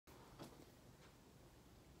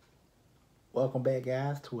Welcome back,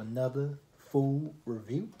 guys, to another food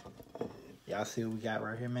review. Y'all see what we got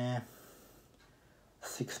right here, man?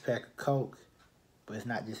 6-pack of Coke, but it's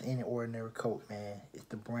not just any ordinary Coke, man. It's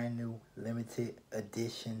the brand new limited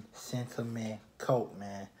edition Sentiment Coke,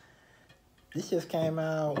 man. This just came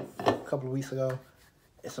out a couple of weeks ago.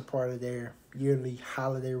 It's a part of their yearly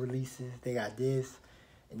holiday releases. They got this,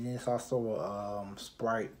 and then it's also a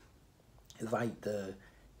Sprite. It's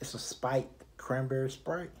a spiked cranberry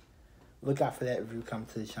Sprite. Look out for that review coming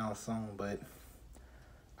to the channel soon. But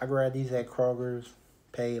I grabbed these at Kroger's.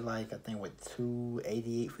 Paid like, I think, what,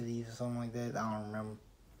 $2.88 for these or something like that. I don't remember.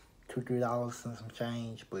 $2-3 and some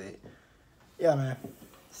change. But yeah, man.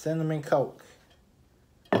 Cinnamon Coke.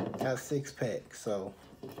 Got a 6-pack. So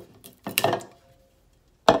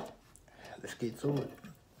let's get to it.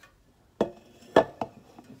 I'm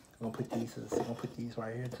gonna put these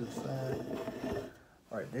right here to the side.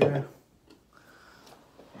 Right there.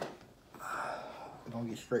 We're gonna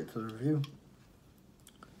get straight to the review.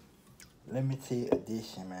 Limited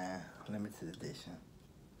edition, man. Limited edition.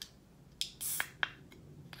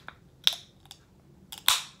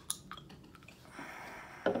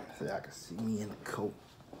 So y'all can see me in the coat.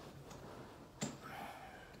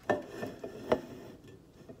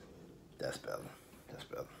 That's better. That's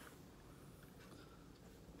better.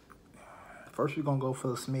 First, we're gonna go for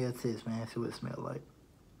the smell test, man. See what it smells like.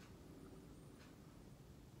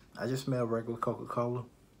 I just smell regular Coca-Cola.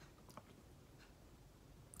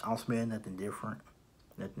 I don't smell nothing different,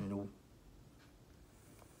 nothing new.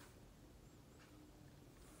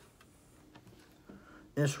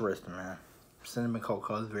 Interesting, man. Cinnamon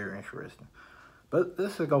Coca-Cola is very interesting. But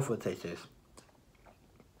let's just go for a taste test.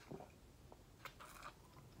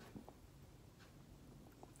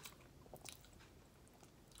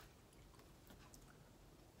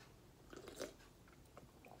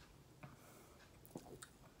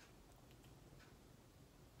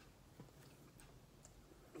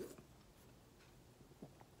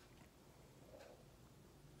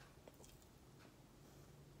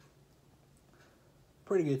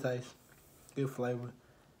 Pretty good taste, good flavor.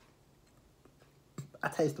 I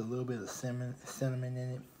taste a little bit of cinnamon in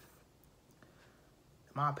it. In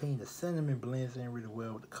my opinion, the cinnamon blends in really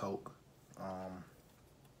well with the Coke. I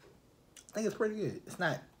think it's pretty good. It's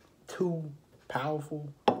not too powerful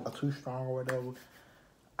or too strong or whatever.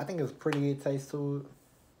 I think it's a pretty good taste to it.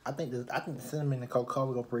 I think the cinnamon and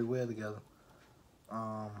Coca-Cola go pretty well together.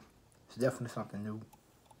 It's definitely something new.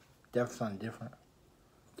 Definitely something different.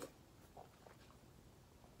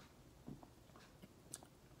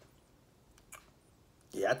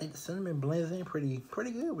 Yeah, I think the cinnamon blends in pretty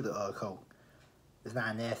good with the Coke. It's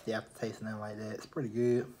not nasty aftertaste, nothing like that. It's pretty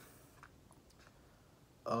good.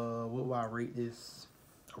 What will I rate this?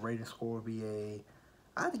 A rating score would be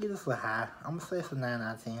I have to give this a high. I'm gonna say it's a 9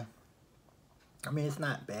 out of 10. I mean, it's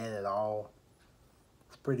not bad at all.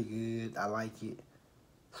 It's pretty good. I like it.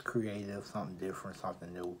 It's creative, something different,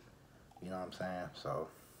 something new. You know what I'm saying? So,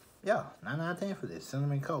 yeah, 9 out of 10 for this.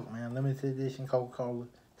 Cinnamon Coke, man. Limited edition Coca-Cola.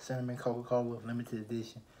 Cinnamon Coca-Cola, limited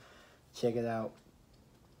edition. Check it out.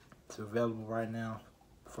 It's available right now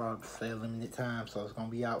for a limited time, so it's gonna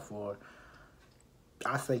be out for,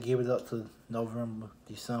 I say give it up to November,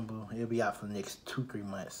 December. It'll be out for the next 2-3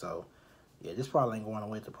 months. So yeah, this probably ain't going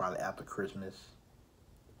away until probably after Christmas.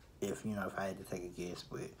 If I had to take a guess.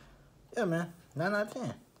 But yeah, man, 9 out of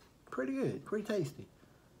 10. Pretty good, pretty tasty.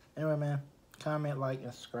 Anyway, man, comment, like,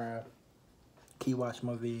 and subscribe. Keep watching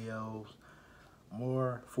my videos.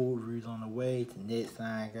 More food reviews on the way. Till next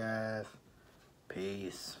time, guys.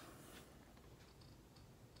 Peace.